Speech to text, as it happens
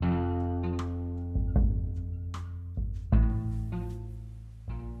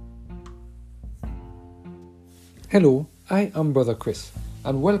Hello, I am Brother Chris,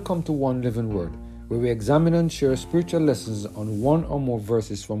 and welcome to One Living Word, where we examine and share spiritual lessons on one or more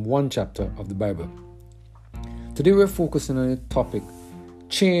verses from one chapter of the Bible. Today we're focusing on the topic,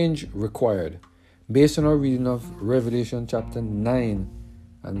 Change Required, based on our reading of Revelation chapter 9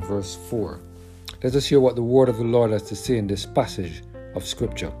 and verse 4. Let us hear what the word of the Lord has to say in this passage of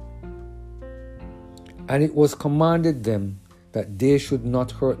Scripture. And it was commanded them that they should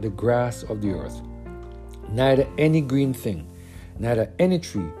not hurt the grass of the earth, neither any green thing, neither any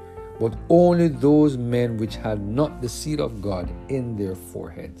tree, but only those men which had not the seal of God in their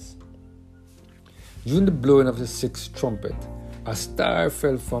foreheads. During the blowing of the sixth trumpet, a star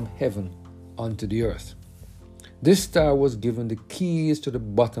fell from heaven unto the earth. This star was given the keys to the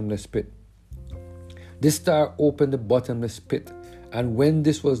bottomless pit. This star opened the bottomless pit, and when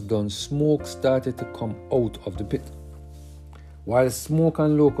this was done, smoke started to come out of the pit. While smoke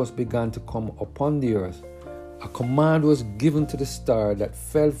and locusts began to come upon the earth, a command was given to the star that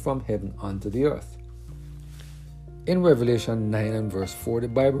fell from heaven unto the earth. In Revelation 9 and verse 4, the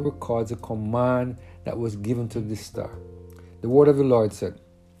Bible records a command that was given to this star. The word of the Lord said,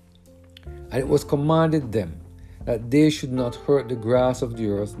 And it was commanded them that they should not hurt the grass of the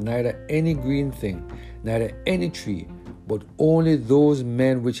earth, neither any green thing, neither any tree, but only those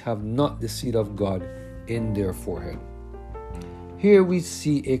men which have not the seal of God in their forehead. Here we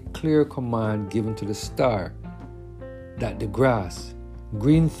see a clear command given to the star that the grass,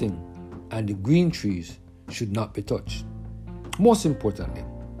 green thing, and the green trees should not be touched. Most importantly,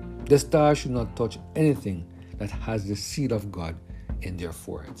 the star should not touch anything that has the seal of God in their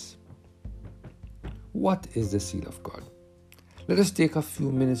foreheads. What is the seal of God? Let us take a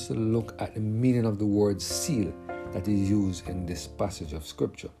few minutes to look at the meaning of the word seal that is used in this passage of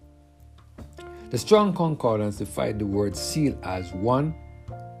Scripture. The Strong Concordance defined the word seal as 1.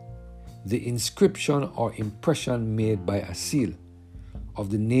 The inscription or impression made by a seal of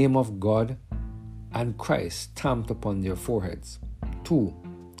the name of God and Christ stamped upon their foreheads. 2.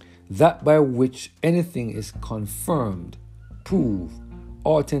 That by which anything is confirmed, proved,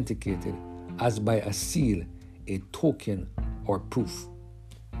 authenticated as by a seal, a token or proof.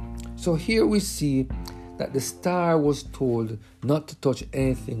 So here we see that the star was told not to touch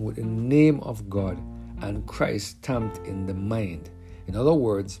anything with the name of God and Christ stamped in the mind. In other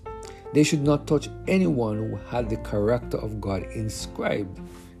words, they should not touch anyone who had the character of God inscribed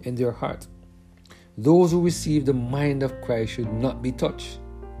in their heart. Those who receive the mind of Christ should not be touched.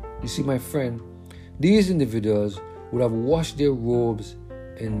 You see, my friend, these individuals would have washed their robes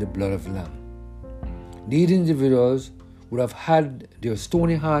in the blood of the Lamb. These individuals would have had their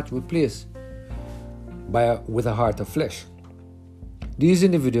stony heart replaced with a heart of flesh. These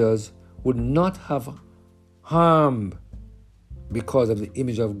individuals would not have harmed because the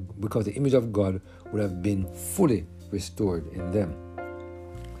image of God would have been fully restored in them.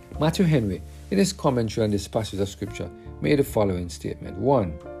 Matthew Henry, in his commentary on this passage of Scripture, made the following statement.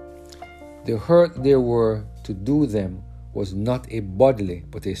 1. The hurt there were to do them was not a bodily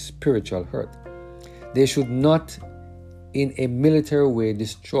but a spiritual hurt. They should not in a military way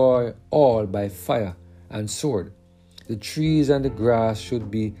destroy all by fire and sword. The trees and the grass should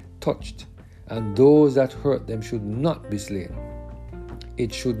be touched, and those that hurt them should not be slain.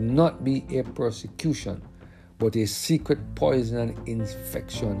 It should not be a persecution, but a secret poison and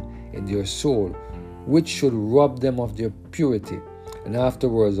infection in their soul, which should rob them of their purity and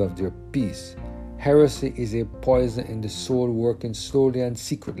afterwards of their peace. Heresy is a poison in the soul, working slowly and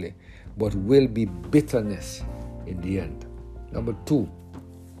secretly, but will be bitterness in the end. Number 2,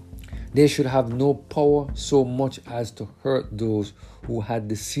 they should have no power so much as to hurt those who had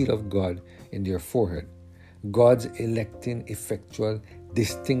the seal of God in their forehead. God's electing, effectual,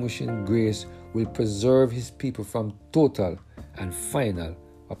 distinguishing grace will preserve His people from total and final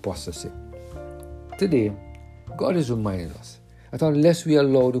apostasy. Today, God is reminding us that unless we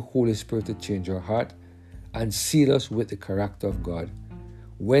allow the Holy Spirit to change our heart and seal us with the character of God,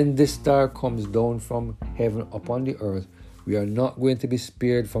 when this star comes down from heaven upon the earth, we are not going to be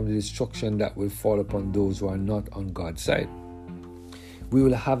spared from the destruction that will fall upon those who are not on God's side. We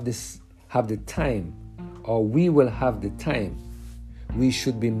will have the time we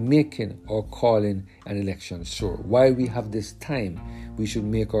should be making or calling an election sure. While we have this time, we should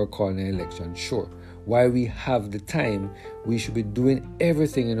make our calling an election sure. While we have the time, we should be doing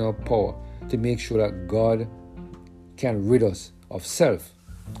everything in our power to make sure that God can rid us of self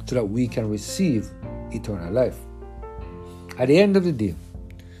so that we can receive eternal life. At the end of the day,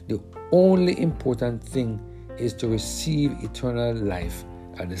 the only important thing is to receive eternal life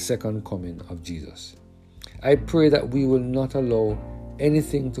at the second coming of Jesus. I pray that we will not allow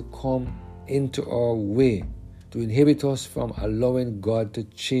anything to come into our way to inhibit us from allowing God to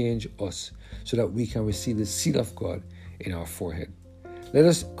change us so that we can receive the seal of God in our forehead. Let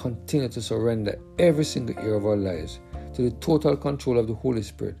us continue to surrender every single area of our lives to the total control of the Holy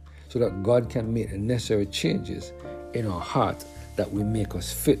Spirit so that God can make the necessary changes in our heart that will make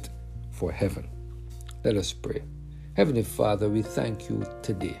us fit for heaven. Let us pray. Heavenly Father, we thank you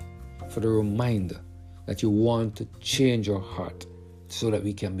today for the reminder that you want to change our heart so that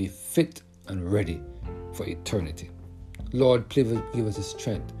we can be fit and ready for eternity. Lord, please give us the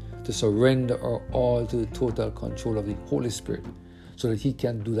strength to surrender our all to the total control of the Holy Spirit so that He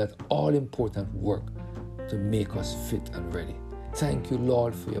can do that all-important work to make us fit and ready. Thank you,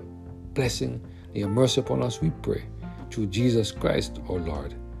 Lord, for your blessing and your mercy upon us, we pray. Through Jesus Christ, our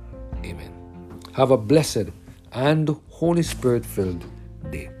Lord. Amen. Have a blessed and Holy Spirit-filled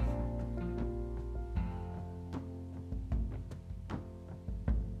day.